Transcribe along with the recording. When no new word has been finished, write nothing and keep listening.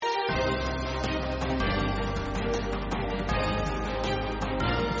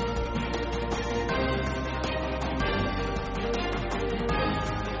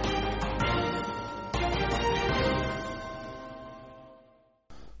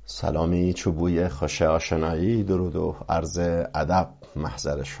سلامی چوبوی خوش آشنایی، درود و عرض ادب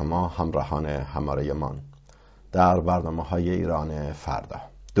محضر شما همراهان همراهیمان در برنامه های ایران فردا.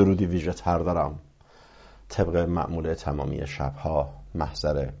 درودی ویژه تر دارم طبق معمول تمامی شبها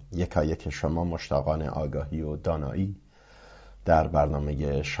محضر یکایک شما مشتاقان آگاهی و دانایی در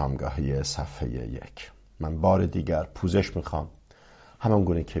برنامه شامگاهی صفحه 1. من بار دیگر پوزش میخوام. همان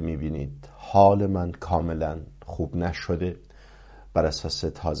گونه که میبینید حال من کاملا خوب نشده بر اساس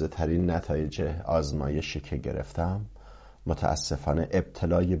تازه ترین نتایج آزمایشی که گرفتم. متاسفانه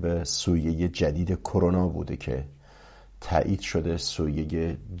ابتلای به سویه جدید کرونا بوده که تایید شده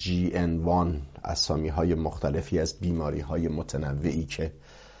سویه GN1، اسامی های مختلفی از بیماری های متنوعی که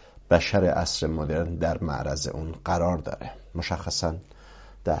بشر عصر مدرن در معرض اون قرار داره. مشخصا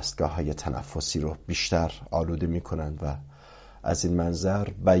دستگاه های تنفسی رو بیشتر آلوده می کنند و از این منظر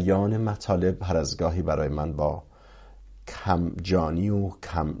بیان مطالب هر از گاهی برای من با کم جانی و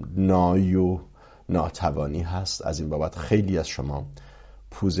کم نایی و ناتوانی هست. از این بابت خیلی از شما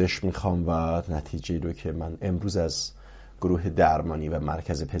پوزش میخوام و نتیجه رو که من امروز از گروه درمانی و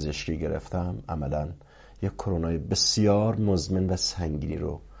مرکز پزشکی گرفتم عملا یک کرونای بسیار مزمن و سنگینی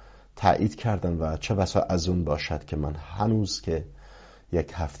رو تایید کردن و چه بسا از اون باشد که من هنوز که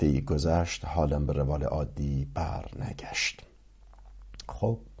یک هفته‌ای گذشت حالم به روال عادی بر نگشت.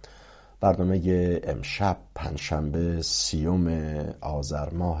 خب برنامه امشب پنجشنبه 30 آذر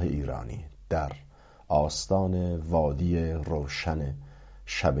ماه ایرانی در آستان وادی روشن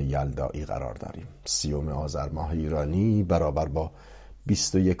شب یلدایی قرار داریم. 30 آذر ماه ایرانی برابر با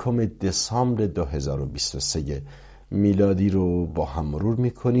 21 دسامبر 2023 میلادی رو با هم مرور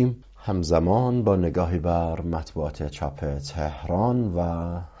میکنیم، همزمان با نگاهی بر مطبوعات چاپ تهران و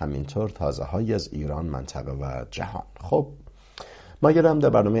همینطور تازه‌هایی از ایران، منطقه و جهان. خب ما گرم در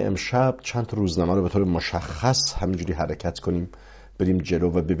برنامه امشب چند تا روزنامه رو به طور مشخص همینجوری حرکت کنیم، بریم جلو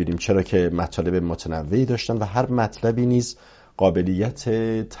و ببینیم، چرا که مطالب متنوعی داشتن و هر مطلبی نیز قابلیت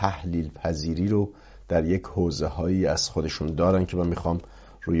تحلیل پذیری رو در یک حوزه هایی از خودشون دارن که من میخوام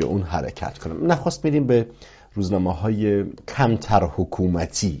روی اون حرکت کنم. نخواست میریم به روزنامه های کمتر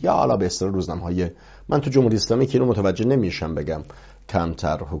حکومتی یا حالا به اصطلاح روزنامه های، من تو جمهوری اسلامی که اینو متوجه نمیشم بگم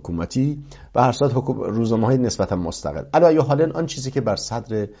کمتر حکومتی، و هر صورت روزنامه‌های نسبتا مستقل. علاوه حالا آن چیزی که بر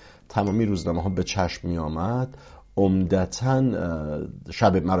صدر تمامی روزنامه‌ها به چشم می آمد عمدتاً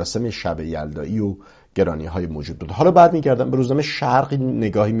مراسم شب یلدایی و گرانی‌های موجود بود. حالا برمیگردم به روزنامه شرق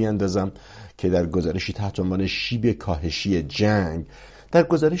نگاهی میاندازم که در گزارشی تحت عنوان شیب کاهشی جنگ، در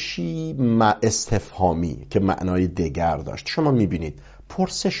گزارشی استفهامی که معنای دگر داشت، شما می‌بینید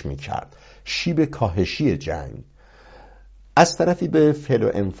پرسش می‌کرد شیب کاهشی جنگ از طرفی به فعل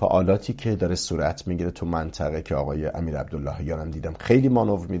و انفعالاتی که داره صورت میگیره تو منطقه که آقای امیر عبداللهیان دیدم خیلی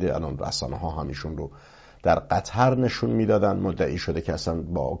مانور میده. الان رسانه ها همیشون رو در قطر نشون میدادن، مدعی شده که اصلا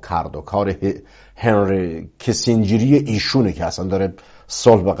با کرد و کار هنری کسینجری ایشونه که اصلا داره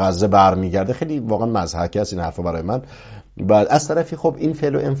صلح به غزه برمیگرده. خیلی واقعا مضحکه است این حرفا برای من. بعد از طرفی خب این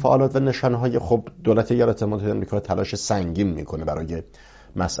فعل و انفعالات و نشانهای، خب دولت ایالات متحده آمریکا تلاش سنگین میکنه برای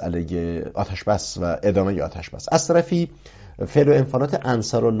مسئله آتش بس و ادامه آتش بس. از طرفی فعل و انفعالات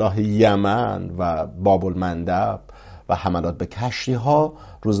انصارالله یمن و باب المندب و حملات به کشتی ها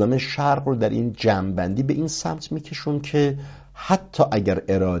روزنامه شرق رو در این جمع‌بندی به این سمت میکشون که حتی اگر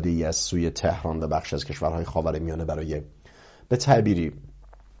اراده‌ای از سوی تهران و بخش از کشورهای خاورمیانه برای به تعبیری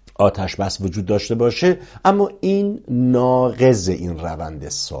آتش بس وجود داشته باشه، اما این ناقض این روند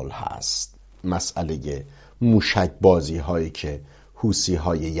صلح هست. مسئله موشک بازی هایی که حوثی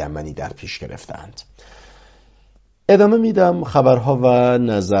های یمنی در پیش گرفتند. ادامه میدم خبرها و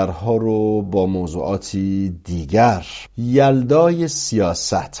نظرها رو با موضوعاتی دیگر. یلدای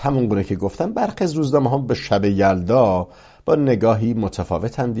سیاست، همون گونه که گفتم برخی از روزنامه‌ها به شب یلدا با نگاهی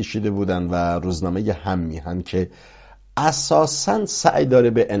متفاوت اندیشیده بودن و روزنامه هم میهن که اساساً سعی داره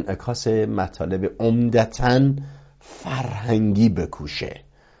به انعکاس مطالب عمدتاً فرهنگی بکوشه،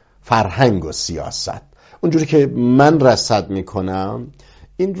 فرهنگ و سیاست. اونجوری که من رصد میکنم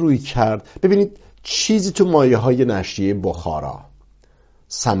این روی کرد، ببینید چیزی تو مایه های نشریه بخارا،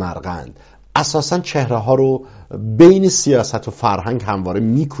 سمرقند، اساساً چهره ها رو بین سیاست و فرهنگ همواره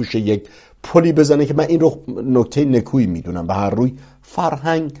میکوشه یک پلی بزنه که من این رو نکته نکویی میدونم. به هر روی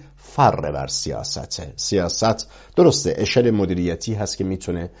فرهنگ فره بر سیاسته. سیاست درسته اشل مدیریتی هست که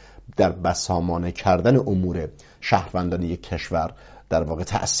میتونه در بسامانه کردن امور شهروندان یک کشور در واقع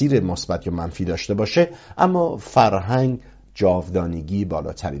تأثیر مثبت یا منفی داشته باشه، اما فرهنگ جاودانگی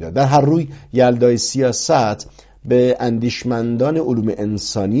بالاتری داره. در هر روی یلدای سیاست به اندیشمندان علوم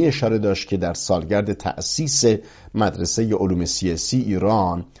انسانی اشاره داشت که در سالگرد تأسیس مدرسه علوم سیاسی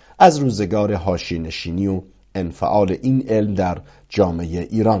ایران از روزگار حاشیه‌نشینی و انفعال این علم در جامعه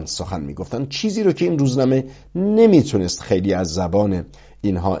ایران سخن میگفتن، چیزی رو که این روزنامه نمیتونست خیلی از زبان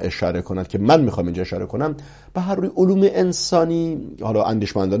اینها اشاره کند که من میخوام اینجا اشاره کنم. به هر روی علوم انسانی، حالا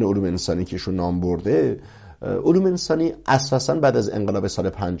اندیشمندان علوم انسانی که ایشون نام برده، علوم انسانی اساساً بعد از انقلاب سال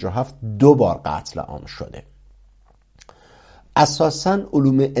 57 2 بار قتل عام شده. اساساً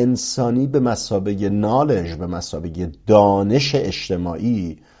علوم انسانی به مثابه نالج، به مثابه دانش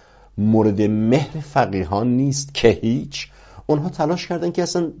اجتماعی مورد مهر فقیهان نیست که هیچ. اونها تلاش کردن که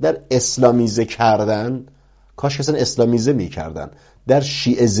اصلا در اسلامیزه کردن، کاش اصلا اسلامیزه میکردن، در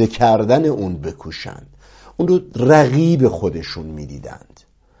شیعه کردن اون بکوشند، اون رو رقیب خودشون میدیدند.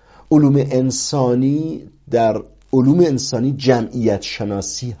 علوم انسانی، در علوم انسانی جمعیت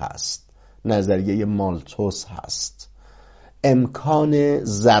شناسی هست، نظریه مالتوس هست، امکان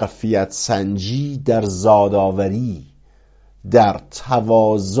ظرفیت سنجی در زادآوری، در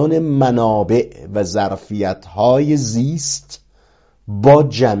توازن منابع و ظرفیت‌های زیست با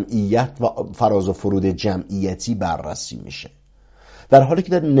جمعیت و فراز و فرود جمعیتی بررسی میشه. در حالی که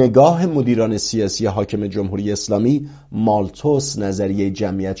در نگاه مدیران سیاسی حاکم جمهوری اسلامی مالتوس، نظریه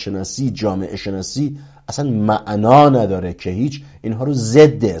جمعیت شناسی، جامعه شناسی اصلا معنا نداره که هیچ، اینها رو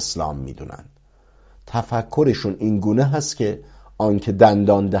ضد اسلام میدونن. تفکرشون این گونه هست که آنکه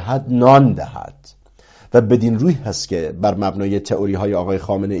دندان دهد نان دهد و بدین روی هست که بر مبنای تئوری های آقای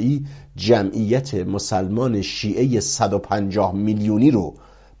خامنه ای جمعیت مسلمان شیعه 150 میلیونی رو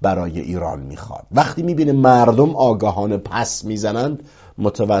برای ایران میخواد. وقتی میبینه مردم آگاهانه پس میزنند،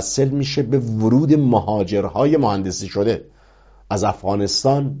 متوسل میشه به ورود مهاجرهای مهندسی شده از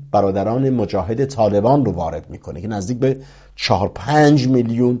افغانستان. برادران مجاهد طالبان رو وارد میکنه که نزدیک به 4-5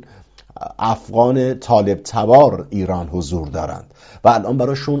 میلیون افغان طالب تبار ایران حضور دارند و الان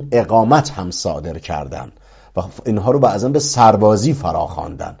براشون اقامت هم صادر کردن و اینها رو بعضا به سربازی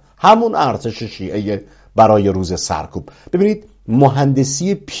فراخواندن، همون ارتش شیعه برای روز سرکوب. ببینید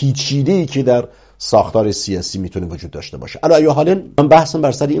مهندسی پیچیده‌ای که در ساختار سیاسی میتونه وجود داشته باشه. علی ای حال من بحثم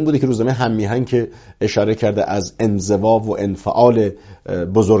بر سر این بوده که روزنامه هم میهن که اشاره کرده از انزوا و انفعال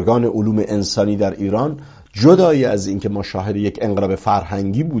بزرگان علوم انسانی در ایران، جدای از این که ما شاهد یک انقلاب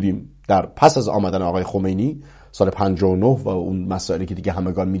فرهنگی بودیم در پس از آمدن آقای خمینی سال 59 و اون مسائلی که دیگه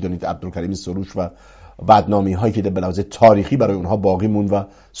همگان میدونید، عبدالکریم سروش و بدنامی هایی که به لحاظ تاریخی برای اونها باقی موند و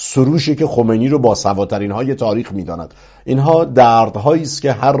سروشی که خمینی رو با سوادترین های تاریخ میداند، اینها دردهایی است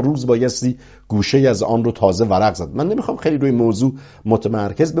که هر روز بایستی گوشه از آن رو تازه ورق زد. من نمیخوام خیلی روی موضوع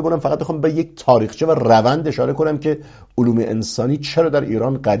متمرکز بمونم، فقط میخوام به یک تاریخچه و روند اشاره کنم که علوم انسانی چرا در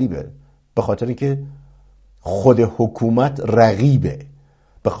ایران غریبه. به خاطر اینکه خود حکومت رقیبه،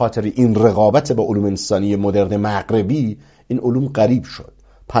 به خاطر این رقابت با علوم انسانی مدرن مغربی این علوم غریب شد.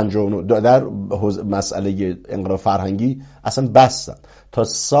 59 در مسئله انقلاب فرهنگی اصلا بستن. تا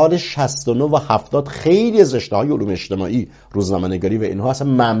سال 69 و 70 خیلی از رشته‌های علوم اجتماعی، روزنامه‌نگاری و اینها اصلا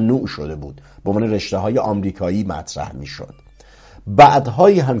ممنوع شده بود، به عنوان رشته‌های آمریکایی مطرح می‌شد.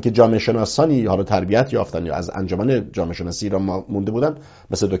 بعدهایی هم که جامعه شناسانی حالا تربیت یافتن یا از انجمن جامعه شناسی ایران مونده بودن،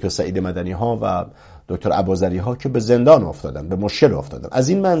 مثل دکتر سعید مدنی ها و دکتر ابوذری ها، که به زندان افتادن، به مشکل افتادن. از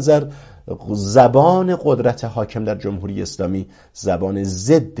این منظر زبان قدرت حاکم در جمهوری اسلامی زبان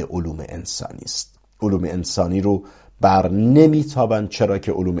ضد علوم انسانی است. علوم انسانی رو بر نمیتابند، چرا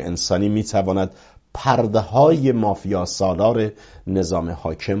که علوم انسانی میتواند پرده های مافیا سالار نظام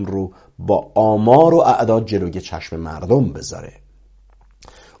حاکم رو با آمار و اعداد جلوی چشم مردم بذاره.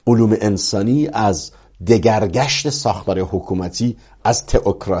 علوم انسانی از دگرگشت ساختار حکومتی از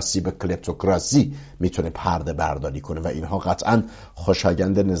تئوکراسی به کلپتوکراسی میتونه پرده برداری کنه و اینها قطعا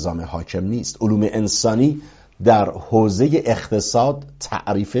خوشایند نظام حاکم نیست. علوم انسانی در حوزه اقتصاد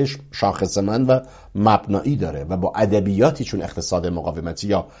تعریفش شاخصمند و مبنایی داره و با ادبیاتی چون اقتصاد مقاومتی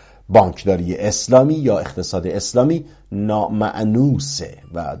یا بانکداری اسلامی یا اقتصاد اسلامی نامعنوسه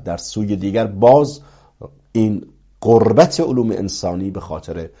و در سوی دیگر باز این قربت علوم انسانی به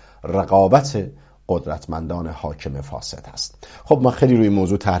خاطر رقابت قدرتمندان حاکم فاسد هست. خب من خیلی روی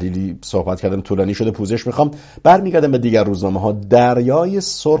موضوع تحلیلی صحبت کردم، طولانی شده، پوزش میخوام. برمیگردم به دیگر روزنامه ها. دریای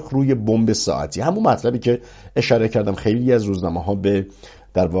سرخ روی بمب ساعتی، همون مطلبی که اشاره کردم. خیلی از روزنامه ها به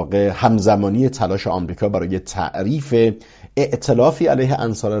در واقع همزمانی تلاش آمریکا برای تعریف ائتلافی علیه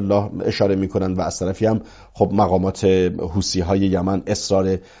انصار الله اشاره میکنن و از طرفی هم خب مقامات حوثی های یمن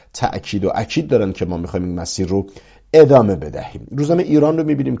اصرار تأکید و اکید دارن که ما میخوایم این مسیر رو ادامه بدهیم. روزنامه ایران رو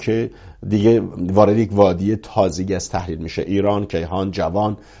میبینیم که دیگه وارد یک وادی تازه‌ای از تحلیل میشه. ایران، کیهان،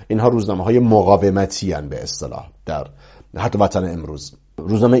 جوان، اینها روزنامه های مقاومتی هستند به اصطلاح در حتی وطن امروز.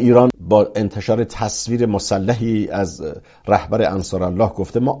 روزنامه ایران با انتشار تصویر مسلحی از رهبر انصار الله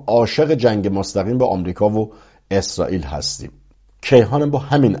گفته ما عاشق جنگ مستقیم با آمریکا و اسرائیل هستیم. کیهان با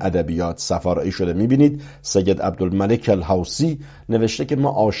همین ادبیات سفارایی شده. میبینید سید عبدالملک الحوثی نوشته که ما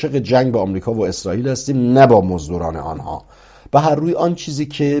عاشق جنگ با آمریکا و اسرائیل هستیم، نه با مزدوران آنها. به هر روی آن چیزی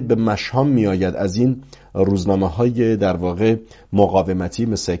که به مشام میآید از این روزنامه‌های در واقع مقاومتی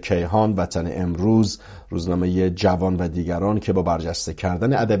مثل کیهان، وطن امروز، روزنامه جوان و دیگران که با برجسته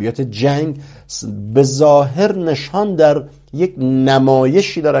کردن ادبیات جنگ به ظاهر نشان در یک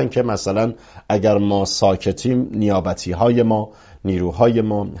نمایشی دارن که مثلا اگر ما ساکتیم نیابتی‌های ما، نیروهای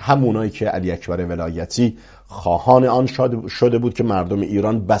ما، همونایی که علی اکبر ولایتی خواهان آن شده بود که مردم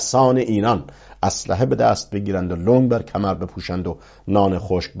ایران بسان اینان اسلحه به دست بگیرند و لنگ بر کمر بپوشند و نان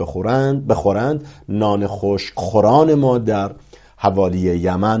خشک بخورند. نان خشک خوران ما در حوالی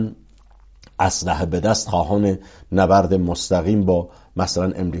یمن اسلحه به دست خواهان نبرد مستقیم با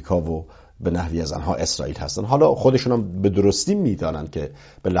مثلا امریکا و به نحوی از آنها اسرائیل هستند. حالا خودشون هم به درستی میدانند که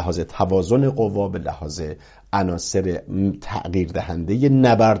به لحاظ توازن قوا، به لحاظ عناصر تغییر دهنده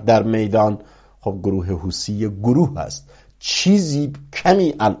نبرد در میدان، خب گروه حوثی گروه هست، چیزی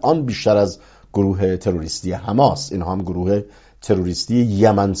کمی الان بیشتر از گروه تروریستی حماس. اینها هم گروه تروریستی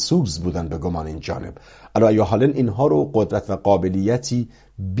یمنسوز بودن به گمان این جانب. علی حالا اینها رو قدرت و قابلیتی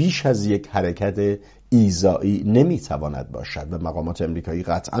بیش از یک حرکت ایذایی نمیتواند باشد و مقامات امریکایی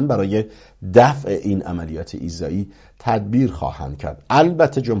قطعا برای دفع این عملیات ایذایی تدبیر خواهند کرد.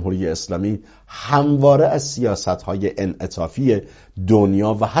 البته جمهوری اسلامی همواره از سیاست‌های انعطافی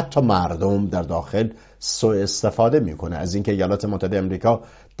دنیا و حتی مردم در داخل سوء استفاده میکنه از اینکه ایالات متحده امریکا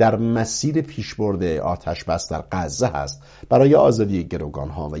در مسیر پیشبرد آتش بس در غزه هست برای آزادی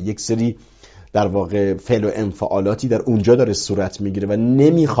گروگان‌ها و یک سری در واقع فعل و انفعالاتی در اونجا داره صورت میگیره و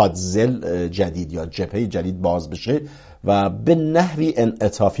نمیخواد زل جدید یا جبهه جدید باز بشه و به نحوی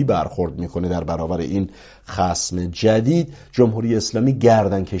انعطافی برخورد میکنه در برابر این خصم جدید. جمهوری اسلامی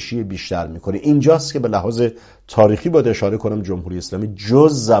گردنکشی بیشتر میکنه. اینجاست که به لحاظ تاریخی باید اشاره کنم جمهوری اسلامی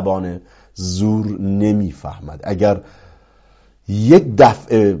جز زبان زور نمیفهمد. اگر یک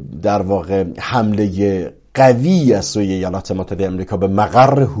دفعه در واقع حمله قوی از سوی ایالات متحده امریکا به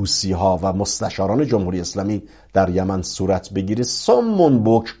مقر حوثی‌ها و مستشاران جمهوری اسلامی در یمن صورت بگیره، صمون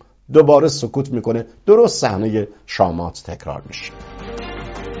بکم دوباره سکوت میکنه. درست صحنه شامات تکرار میشه.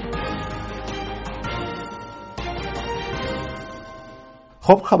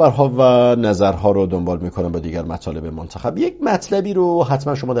 خب خبرها و نظرها رو دنبال میکنم با دیگر مطالب منتخب. یک مطلبی رو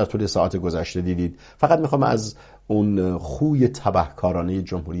حتما شما در طول ساعت گذشته دیدید. فقط میخوام از اون خوی تبهکارانه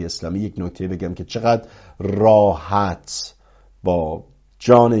جمهوری اسلامی یک نکته بگم که چقدر راحت با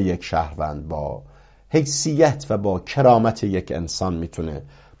جان یک شهروند، با حیثیت و با کرامت یک انسان میتونه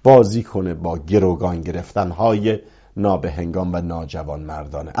بازی کنه با گروگان گرفتنهای نابهنگام و ناجوان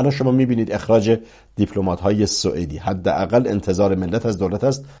مردانه. الان شما میبینید اخراج دیپلمات‌های سوئدی، حداقل انتظار ملت از دولت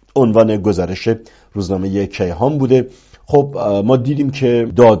است. عنوان گزارش روزنامه کیهان بوده. خب ما دیدیم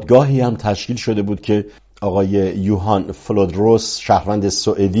که دادگاهی هم تشکیل شده بود که آقای یوهان فلودروس، شهروند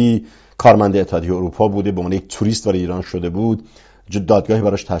سوئدی، کارمند اتحادیه اروپا بوده، به عنوان یک توریست وارد ایران شده بود. دادگاهی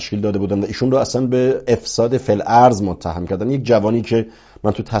براش تشکیل داده بودن و ایشون رو اصلا به افساد فعل ارض متهم کردن. یک جوانی که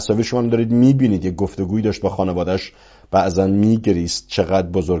من تو تصاویر شما دارید میبینید یک گفتگویی داشت با خانواده‌اش، بعضا میگریست. چقدر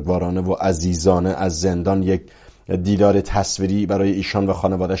بزرگوارانه و عزیزانه از زندان یک دیدار تصویری برای ایشان و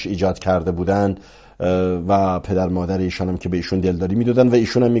خانواده‌اش ایجاد کرده بودن و پدر مادر ایشان هم که به ایشون دلداری میدادن و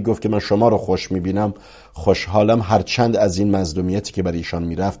ایشون هم میگفت که من شما رو خوش میبینم، خوشحالم، هرچند از این مظلومیتی که برای ایشان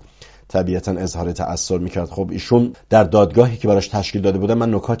میرفت طبیعتا اظهار تأثیر میکرد. خب ایشون در دادگاهی که براش تشکیل داده بودن،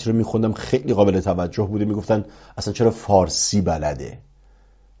 من نکاتی رو میخوندم خیلی قابل توجه بوده. میگفتن اصلا چرا فارسی بلده؟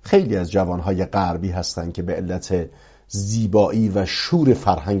 خیلی از جوانهای غربی هستن که به علت زیبایی و شور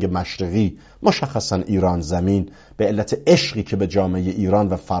فرهنگ مشرقی، مشخصا ایران زمین، به علت عشقی که به جامعه ایران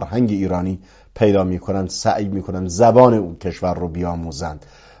و فرهنگ ایرانی پیدا میکنن، سعی میکنن زبان اون کشور رو بیاموزند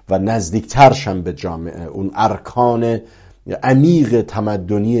و نزدیکترشن به جامعه، اون ارکان عمیق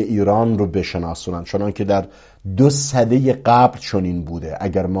تمدنی ایران رو بشناسونن، چنان که در 2 سده قبل چنین بوده.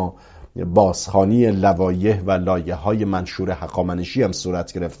 اگر ما بازخوانی لوایح و لایحه‌های منشور هخامنشی هم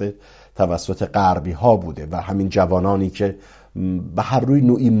صورت گرفته توسط غربی ها بوده و همین جوانانی که به هر روی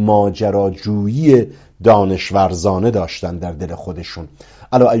نوعی ماجراجویی دانشورزانه داشتن در دل خودشون.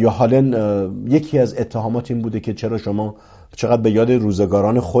 علی ای حال یکی از اتهامات این بوده که چرا شما چقدر به یاد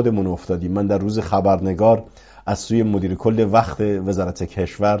روزگاران خودمون افتادیم. من در روز خبرنگار از سوی مدیر کل وقت وزارت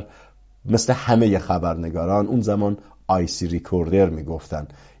کشور، مثل همه خبرنگاران اون زمان آیسی ریکوردر میگفتن،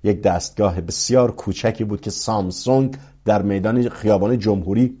 یک دستگاه بسیار کوچکی بود که سامسونگ در میدان خیابان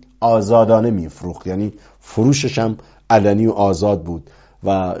جمهوری آزادانه میفروخت، یعنی فروشش هم علنی و آزاد بود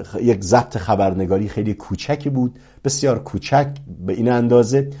و یک ضبط خبرنگاری خیلی کوچکی بود، بسیار کوچک به این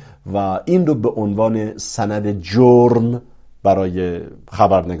اندازه، و این رو به عنوان سند جرم برای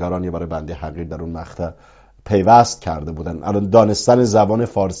خبرنگاران یا برای بنده حقیر در اون مقطع پیوست کرده بودن. الان دانستن زبان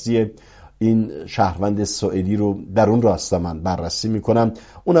فارسی این شهروند سوئدی رو در اون راستا من بررسی میکنم،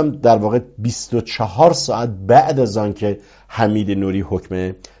 اونم در واقع 24 ساعت بعد از آن که حمید نوری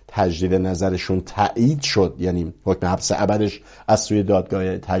حکم تجدید نظرشون تایید شد، یعنی حکم حبس ابدش از سوی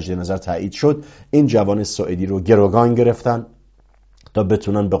دادگاه تجدید نظر تایید شد، این جوان سوئدی رو گروگان گرفتن تا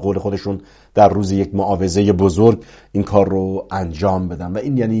بتونن به قول خودشون در روز یک معاوضه بزرگ این کار رو انجام بدن. و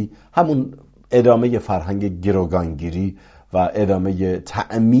این یعنی همون ادامه فرهنگ گروگانگیری و ادامه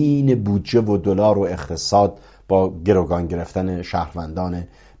تأمین بودجه و دلار و اقتصاد با گروگان گرفتن شهروندان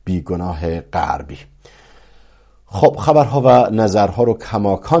بیگناه غربی. خب خبرها و نظرها رو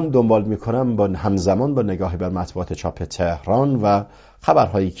کماکان دنبال میکنم، با همزمان با نگاهی بر مطبوعات چاپ تهران و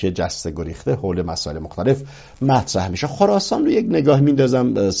خبرهایی که جسته گریخته حول مسائل مختلف مطرح میشه. خراسان رو یک نگاه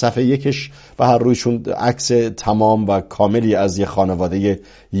میندازم، صفحه یکش و هر رویشون عکس تمام و کاملی از یک خانواده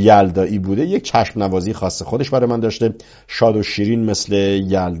یلدایی بوده. یک چشم نوازی خاص خودش برای من داشته، شاد و شیرین مثل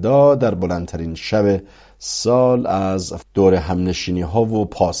یلدا در بلندترین شب سال از دور همنشینی ها و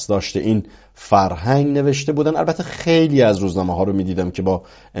پاسداشت این فرهنگ نوشته بودن. البته خیلی از روزنامه ها رو میدیدم که با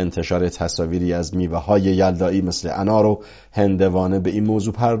انتشار تصاویری از میوه های یلدایی مثل انار و هندوانه به این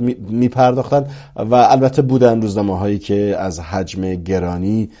موضوع میپرداختن و البته بودن روزنامه هایی که از حجم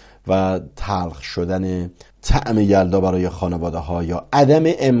گرانی و تلخ شدن طعم یلدا برای خانواده ها یا عدم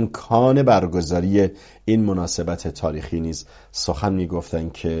امکان برگزاری این مناسبت تاریخی نیز سخن میگفتن،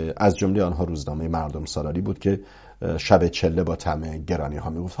 که از جمله آنها روزنامه مردم سالاری بود که شب چله با طعم گرانی ها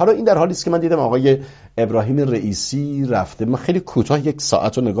میگفت. حالا این در حالی است که من دیدم آقای ابراهیم رئیسی رفته. من خیلی کوتاه یک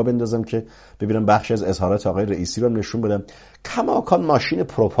ساعت رو نگاه بندازم که ببینم بخشی از اظهارات آقای رئیسی رو نشون بدم. کماکان ماشین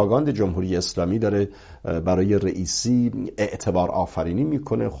پروپاگاند جمهوری اسلامی داره برای رئیسی اعتبار آفرینی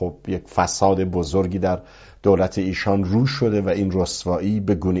میکنه. خب یک فساد بزرگی در دولت ایشان رو شده و این رسوایی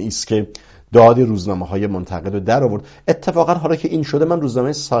به گونه‌ای است که داد روزنامه‌های منتقد رو در آورد. اتفاقا حالا که این شده من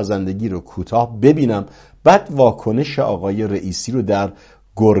روزنامه سازندگی رو کوتاه ببینم، بعد واکنش آقای رئیسی رو در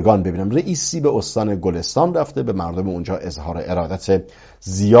گرگان ببینم. رئیسی به استان گلستان رفته، به مردم اونجا اظهار ارادت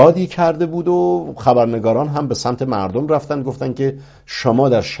زیادی کرده بود و خبرنگاران هم به سمت مردم رفتن، گفتن که شما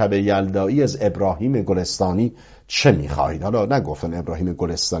در شب یلدایی از ابراهیم گلستانی چه می‌خواهید؟ حالا نگفتن ابراهیم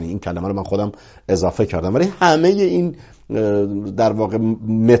گلستانی، این کلمه رو من خودم اضافه کردم، ولی همه این در واقع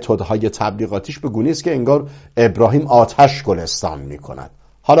متدهای تبلیغاتیش به گونه‌ای است که انگار ابراهیم آتش گلستان می‌کند.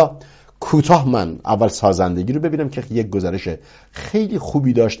 حالا کوتاه من اول سازندگی رو ببینم که یک گزارش خیلی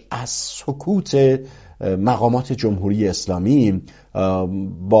خوبی داشت از سکوت مقامات جمهوری اسلامی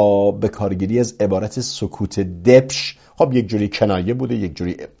با بکارگیری از عبارت سکوت دبش. خب یک جوری کنایه بوده، یک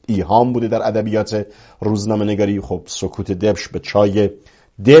جوری ایهام بوده در ادبیات روزنامه نگاری. خب سکوت دبش به چای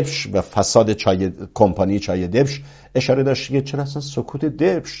دبش و فساد چای کمپانی چای دبش اشاره داشت که چرا اصلا سکوت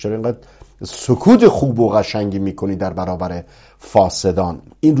دبش، چرا اینقدر سکوت خوب و قشنگی میکنی در برابر فاسدان.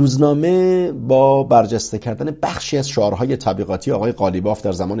 این روزنامه با برجسته کردن بخشی از شعارهای تبلیغاتی آقای قالیباف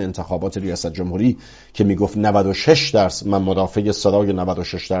در زمان انتخابات ریاست جمهوری که میگفت 96% من مدافع صدای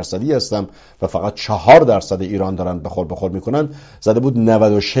 96% هستم و فقط 4% ایران دارن بخور میکنن، زده بود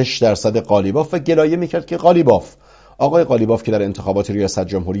 96% قالیباف و گلایه میکرد که آقای قالیباف که در انتخابات ریاست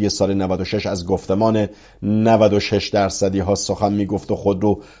جمهوری سال 96 از گفتمان 96% ها سخن میگفت و خود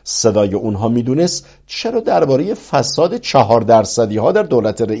رو صدای اونها میدونست، چرا درباره فساد 4% ها در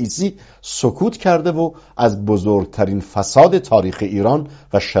دولت رئیسی سکوت کرده و از بزرگترین فساد تاریخ ایران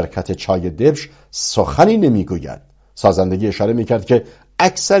و شرکت چای دبش سخنی نمیگوید؟ سازندگی اشاره میکرد که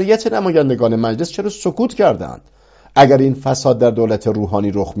اکثریت نمایندگان مجلس چرا سکوت کردند؟ اگر این فساد در دولت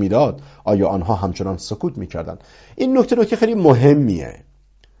روحانی رخ میداد آیا آنها همچنان سکوت میکردند؟ این نکته خیلی مهمیه.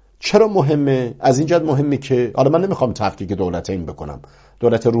 چرا مهمه؟ از این جهت مهمه که حالا من نمیخوام تفکیک دولت این بکنم،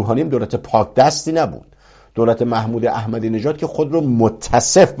 دولت روحانی هم دولت پاک دستی نبود. دولت محمود احمدی نژاد که خود رو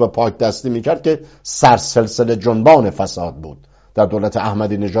متصف به پاک دستی میکرد که سرسلسله جنبان فساد بود. در دولت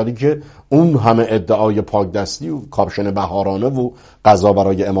احمدی نژادی که اون همه ادعای پاک دستی و کاپشن بهارانه و غذا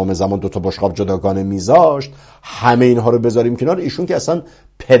برای امام زمان 2 بشقاب جداگانه میذاشت، همه اینها رو بذاریم کنار، ایشون که اصلا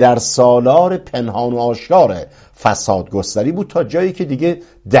پدرسالار پنهان و آشکار فساد گستری بود تا جایی که دیگه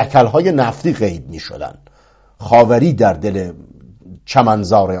دکل‌های نفتی قید میشدن. خاوری در دل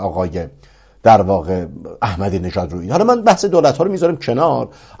چمنزار آقای در واقع احمدی نژاد روی. حالا من بحث دولت ها رو میذارم کنار،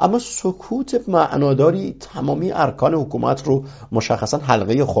 اما سکوت معناداری تمامی ارکان حکومت رو مشخصا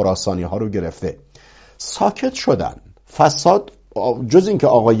حلقه خراسانی ها رو گرفته. ساکت شدن. فساد جز این که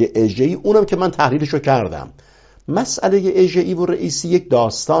آقای اژه‌ای، اونم که من تحلیلش رو کردم، مسئله اژه‌ای و رئیسی یک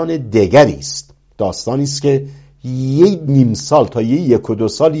داستان دیگری است. داستانی است که 1.5 سال تا 1 و 2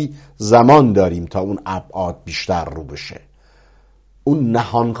 سالی زمان داریم تا اون ابعاد بیشتر رو بشه. اون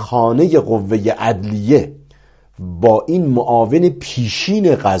نهانخانه قوه عدلیه با این معاون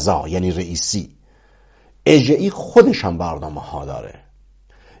پیشین قضا یعنی رئیسی، اژه‌ای خودش هم برنامه ها داره.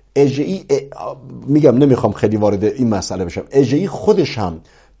 اژه‌ای میگم نمیخوام خیلی وارد این مسئله بشم، اژه‌ای خودش هم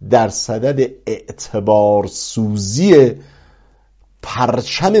در صدد اعتبار سوزی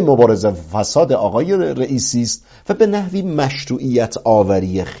پرچم مبارزه فساد آقای رئیسی است و به نحوی مشروعیت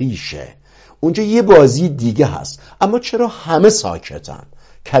آوری خیشه. اونجا یه بازی دیگه هست. اما چرا همه ساکتن؟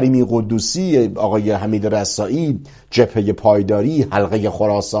 کریمی قدوسی، آقای حمید رسایی، جبهه پایداری، حلقه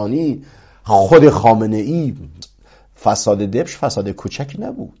خراسانی، خود خامنه ای. فساد دبش فساد کوچکی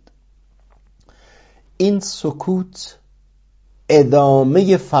نبود. این سکوت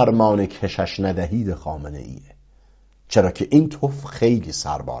ادامه فرمان کشش ندهید خامنه ایه. چرا که این توف خیلی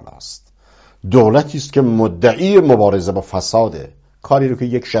سربالاست. دولتی است که مدعی مبارزه با فساده، کاری رو که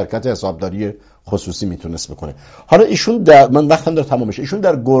یک شرکت حسابداری خصوصی میتونست بکنه. حالا ایشون من وقتم داره تمام میشه، ایشون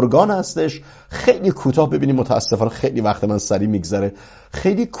در گرگان هستش. خیلی کوتاه ببینیم، متاسفانه خیلی وقت من سریع میگذره،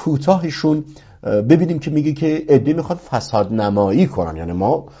 خیلی کوتاه ایشون ببینیم که میگه که عده میخواد فساد نمایی کنن، یعنی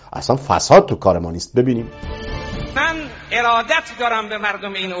ما اصلا فساد تو کار ما نیست. ببینیم. من ارادت دارم به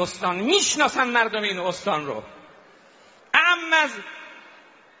مردم این استان، میشناسم مردم این استان رو، اعم از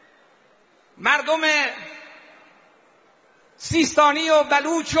مردم سیستانی و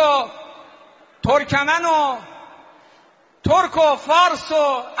بلوچ و ترکمن و ترک و فارس و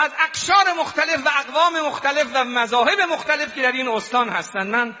از اقشار مختلف و اقوام مختلف و مذاهب مختلف که در این استان هستن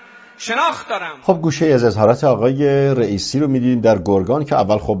من شناخت دارم. خب گوشه از اظهارات آقای رئیسی رو میدید در گرگان که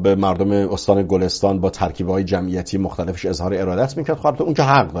اول خب به مردم استان گلستان با ترکیب‌های جمعیتی مختلفش اظهار ارادت میکرد. خب اون که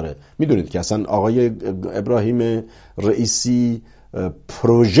حق داره. میدونید که اصلا آقای ابراهیم رئیسی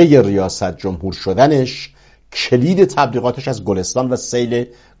پروژه ریاست جمهور شدنش، کلید تبلیغاتش از گلستان و سیل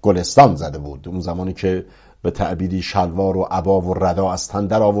گلستان زده بود. اون زمانی که به تعبیری شلوار و عبا و ردا از تن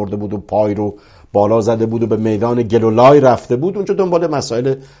در آورده بود و پای رو بالا زده بود و به میدان گلولای رفته بود، اونجا دنبال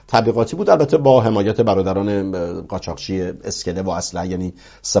مسائل تبلیغاتی بود، البته با حمایت برادران قاچاقچی اسکله و اسلحه یعنی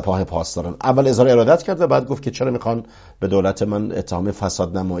سپاه پاسداران. اول اظهار ارادت کرد و بعد گفت که چرا میخوان به دولت من اتهام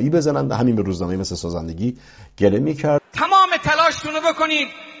فساد نمایی بزنن. همین به روزنامه مثل سازندگی گله میکرد. تمام تلاشتون رو بکنید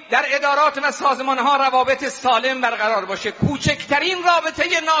در ادارات و سازمان‌ها روابط سالم برقرار باشه. کوچکترین رابطه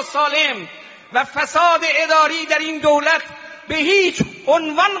ناسالم و فساد اداری در این دولت به هیچ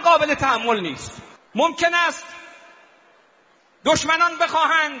عنوان قابل تحمل نیست. ممکن است دشمنان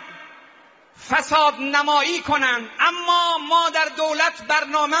بخواهند فساد نمایی کنند، اما ما در دولت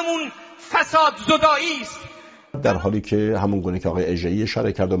برنامه‌مون فساد زدایی است. در حالی که همون گونه که آقای اژه‌ای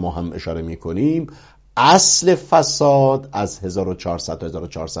اشاره کرد و ما هم اشاره می‌کنیم، اصل فساد از 1400 تا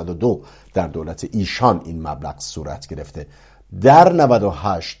 1402 در دولت ایشان این مبلغ صورت گرفته. در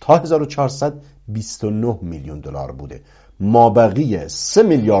 98 تا 1400 29 میلیون دلار بوده. مابقی 3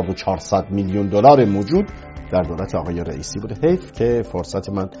 میلیارد و 400 میلیون دلار موجود در دولت آقای رئیسی بوده. حیف که فرصت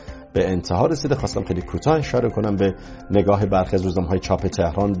من به انتها رسیده. خواستم خیلی کوتاه اشاره کنم به نگاه برخی از روزنامه‌های چاپ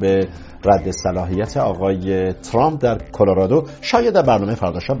تهران به رد صلاحیت آقای ترامپ در کلرادو. شاید در برنامه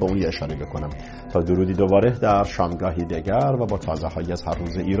فردا شب به اون اشاره بکنم. تا درودی دوباره در شامگاهی دیگر و با تازه‌هایی از هر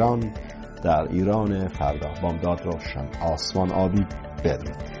روز ایران در ایران فردا. بامداد روشن، آسمان آبی.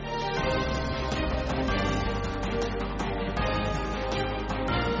 بدرود.